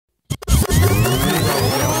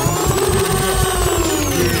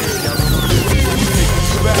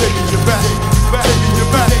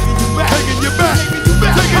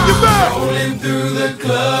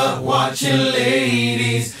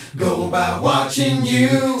watching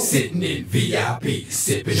you. Sitting in VIP,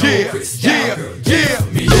 sipping on Chris Down, girl, dance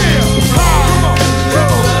for me.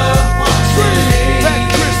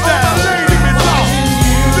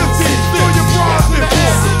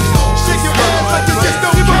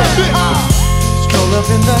 Stroll up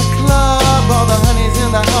in the club, all the honeys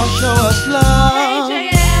in the house show us love.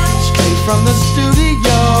 Straight from the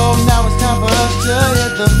studio, now it's time for us to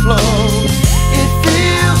hit the floor. It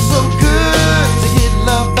feels so good to get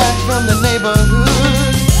love back from the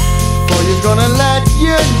neighborhood. For you's gonna let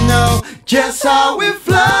you know just how we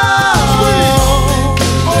flow.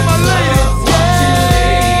 All my ladies.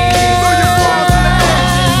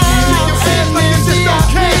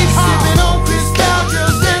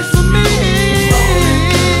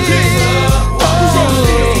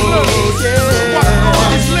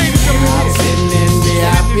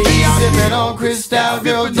 Crystal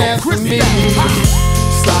girl, dance with me.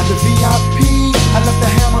 Slide the VIP. I left the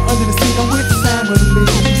hammer under the seat. I'm with the family.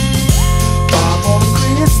 Bob on the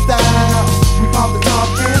crystal. We pop the top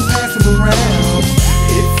and pass it around.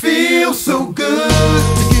 It feels so good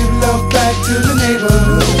to give love back to the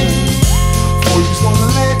neighborhood. For you just wanna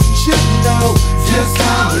let you know just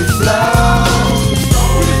how it flows.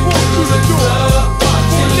 Walk through the door.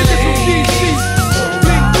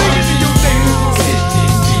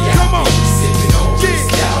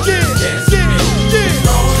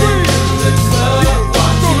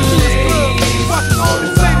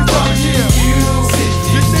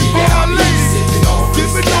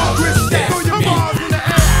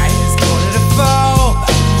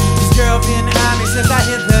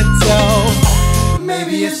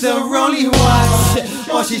 Maybe it's the rolling watch,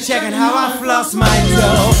 or she checking how I floss my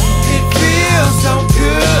dough. It feels so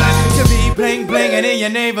good to be bling blinging in your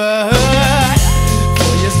neighborhood.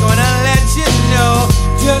 We're just gonna let you know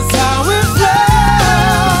just how it flows.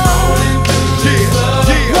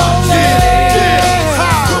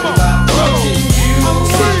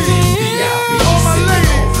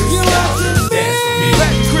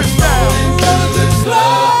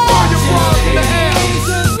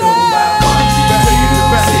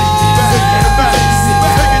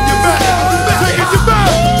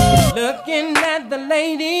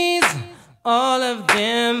 All of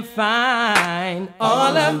them fine,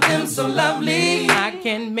 all of them so lovely. I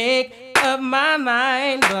can't make up my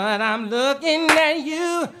mind, but I'm looking at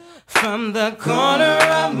you from the corner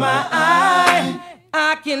of my eye.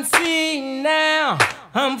 I can see now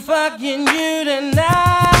I'm fucking you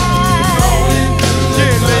tonight.